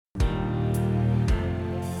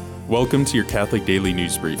Welcome to your Catholic Daily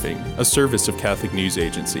News Briefing, a service of Catholic News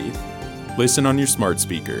Agency. Listen on your smart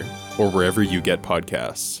speaker or wherever you get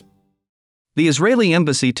podcasts. The Israeli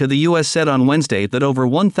embassy to the U.S. said on Wednesday that over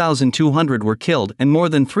 1,200 were killed and more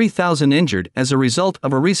than 3,000 injured as a result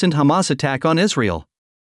of a recent Hamas attack on Israel.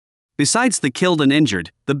 Besides the killed and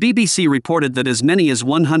injured, the BBC reported that as many as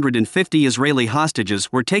 150 Israeli hostages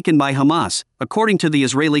were taken by Hamas, according to the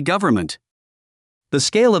Israeli government. The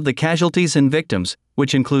scale of the casualties and victims,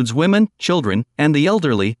 which includes women, children, and the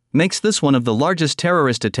elderly, makes this one of the largest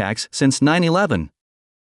terrorist attacks since 9/11.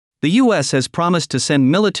 The U.S. has promised to send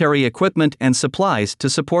military equipment and supplies to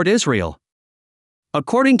support Israel.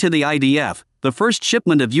 According to the IDF, the first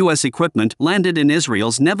shipment of U.S. equipment landed in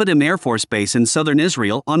Israel's Nevatim Air Force Base in southern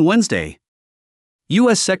Israel on Wednesday.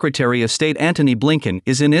 U.S. Secretary of State Antony Blinken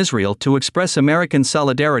is in Israel to express American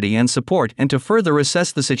solidarity and support and to further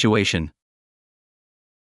assess the situation.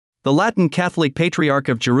 The Latin Catholic Patriarch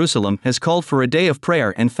of Jerusalem has called for a day of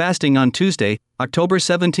prayer and fasting on Tuesday, October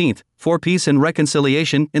 17, for peace and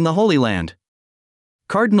reconciliation in the Holy Land.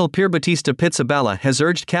 Cardinal Pierbattista Pizzaballa has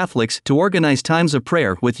urged Catholics to organize times of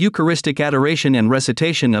prayer with Eucharistic adoration and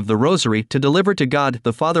recitation of the Rosary to deliver to God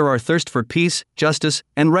the Father our thirst for peace, justice,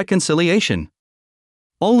 and reconciliation.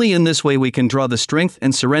 Only in this way we can draw the strength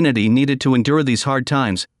and serenity needed to endure these hard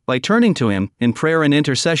times, by turning to Him, in prayer and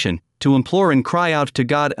intercession, to implore and cry out to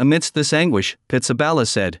God amidst this anguish, Pizzaballa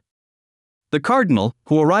said. The Cardinal,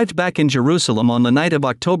 who arrived back in Jerusalem on the night of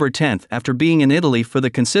October 10 after being in Italy for the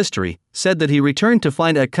consistory, said that he returned to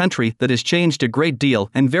find a country that has changed a great deal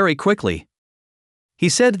and very quickly. He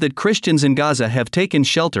said that Christians in Gaza have taken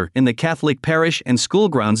shelter in the Catholic parish and school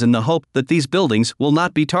grounds in the hope that these buildings will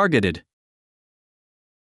not be targeted.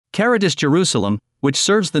 Caritas Jerusalem, which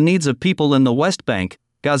serves the needs of people in the West Bank,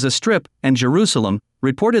 Gaza Strip, and Jerusalem,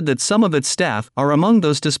 reported that some of its staff are among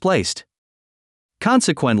those displaced.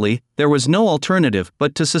 Consequently, there was no alternative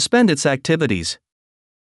but to suspend its activities.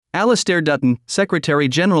 Alastair Dutton, Secretary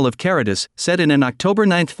General of Caritas, said in an October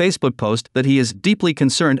 9 Facebook post that he is deeply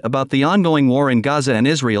concerned about the ongoing war in Gaza and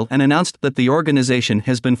Israel and announced that the organization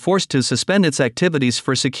has been forced to suspend its activities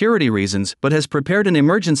for security reasons but has prepared an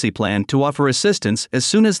emergency plan to offer assistance as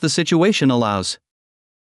soon as the situation allows.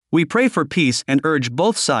 We pray for peace and urge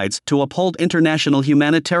both sides to uphold international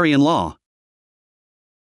humanitarian law.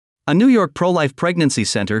 A New York pro-life pregnancy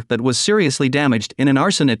center that was seriously damaged in an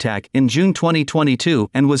arson attack in June 2022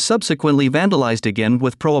 and was subsequently vandalized again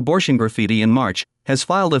with pro-abortion graffiti in March, has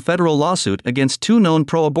filed a federal lawsuit against two known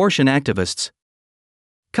pro-abortion activists.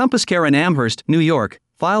 CompassCare in Amherst, New York,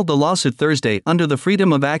 filed the lawsuit Thursday under the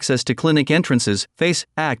Freedom of Access to Clinic Entrances (FACE)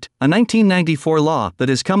 Act, a 1994 law that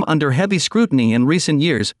has come under heavy scrutiny in recent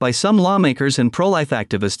years by some lawmakers and pro-life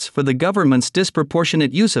activists for the government's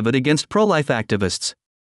disproportionate use of it against pro-life activists.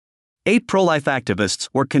 8 pro-life activists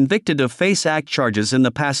were convicted of FACE Act charges in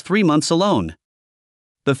the past 3 months alone.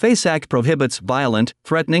 The FACE Act prohibits violent,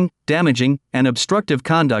 threatening, damaging, and obstructive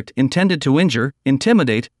conduct intended to injure,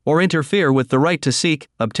 intimidate, or interfere with the right to seek,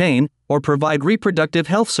 obtain, or provide reproductive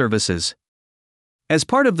health services. As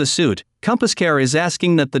part of the suit, CompassCare is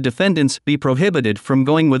asking that the defendants be prohibited from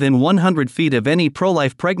going within 100 feet of any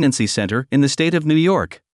pro-life pregnancy center in the state of New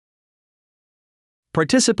York.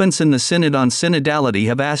 Participants in the Synod on Synodality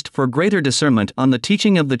have asked for greater discernment on the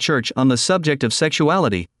teaching of the Church on the subject of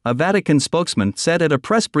sexuality, a Vatican spokesman said at a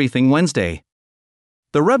press briefing Wednesday.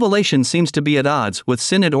 The revelation seems to be at odds with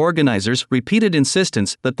Synod organizers' repeated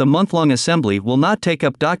insistence that the month-long assembly will not take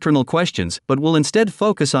up doctrinal questions but will instead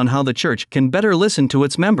focus on how the Church can better listen to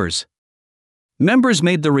its members. Members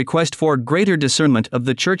made the request for greater discernment of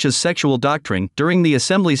the Church's sexual doctrine during the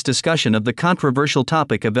Assembly's discussion of the controversial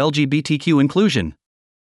topic of LGBTQ inclusion.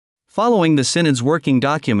 Following the Synod's working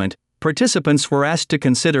document, participants were asked to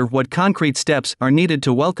consider what concrete steps are needed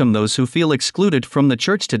to welcome those who feel excluded from the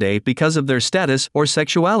Church today because of their status or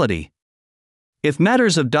sexuality. If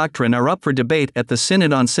matters of doctrine are up for debate at the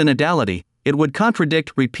Synod on Synodality, it would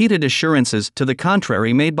contradict repeated assurances to the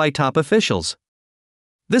contrary made by top officials.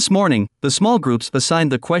 This morning, the small groups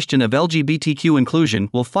assigned the question of LGBTQ inclusion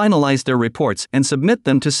will finalize their reports and submit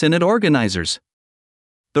them to Synod organizers.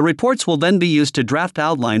 The reports will then be used to draft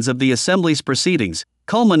outlines of the Assembly's proceedings,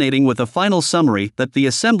 culminating with a final summary that the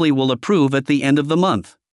Assembly will approve at the end of the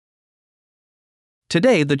month.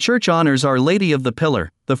 Today the Church honors Our Lady of the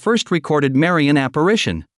Pillar, the first recorded Marian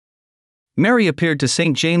apparition. Mary appeared to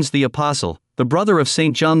St. James the Apostle, the brother of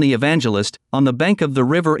St. John the Evangelist, on the bank of the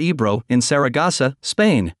river Ebro in Saragossa,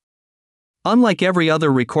 Spain. Unlike every other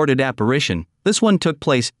recorded apparition, this one took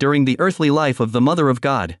place during the earthly life of the Mother of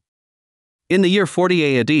God. In the year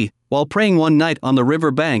 40 AD, while praying one night on the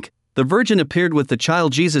river bank, The Virgin appeared with the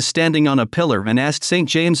child Jesus standing on a pillar and asked St.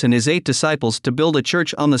 James and his 8 disciples to build a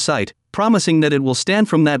church on the site, promising that it will stand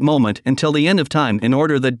from that moment until the end of time in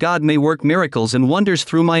order that God may work miracles and wonders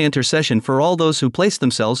through my intercession for all those who place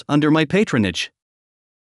themselves under my patronage.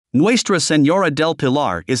 Nuestra Señora del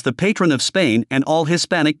Pilar is the patron of Spain and all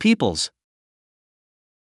Hispanic peoples.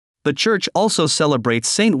 The church also celebrates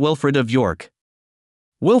Saint Wilfrid of York.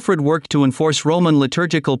 Wilfrid worked to enforce Roman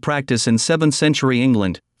liturgical practice in 7th century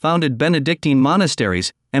England, founded Benedictine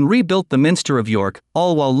monasteries, and rebuilt the Minster of York,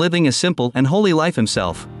 all while living a simple and holy life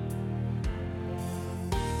himself.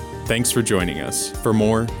 Thanks for joining us. For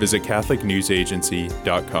more, visit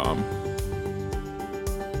CatholicNewsAgency.com.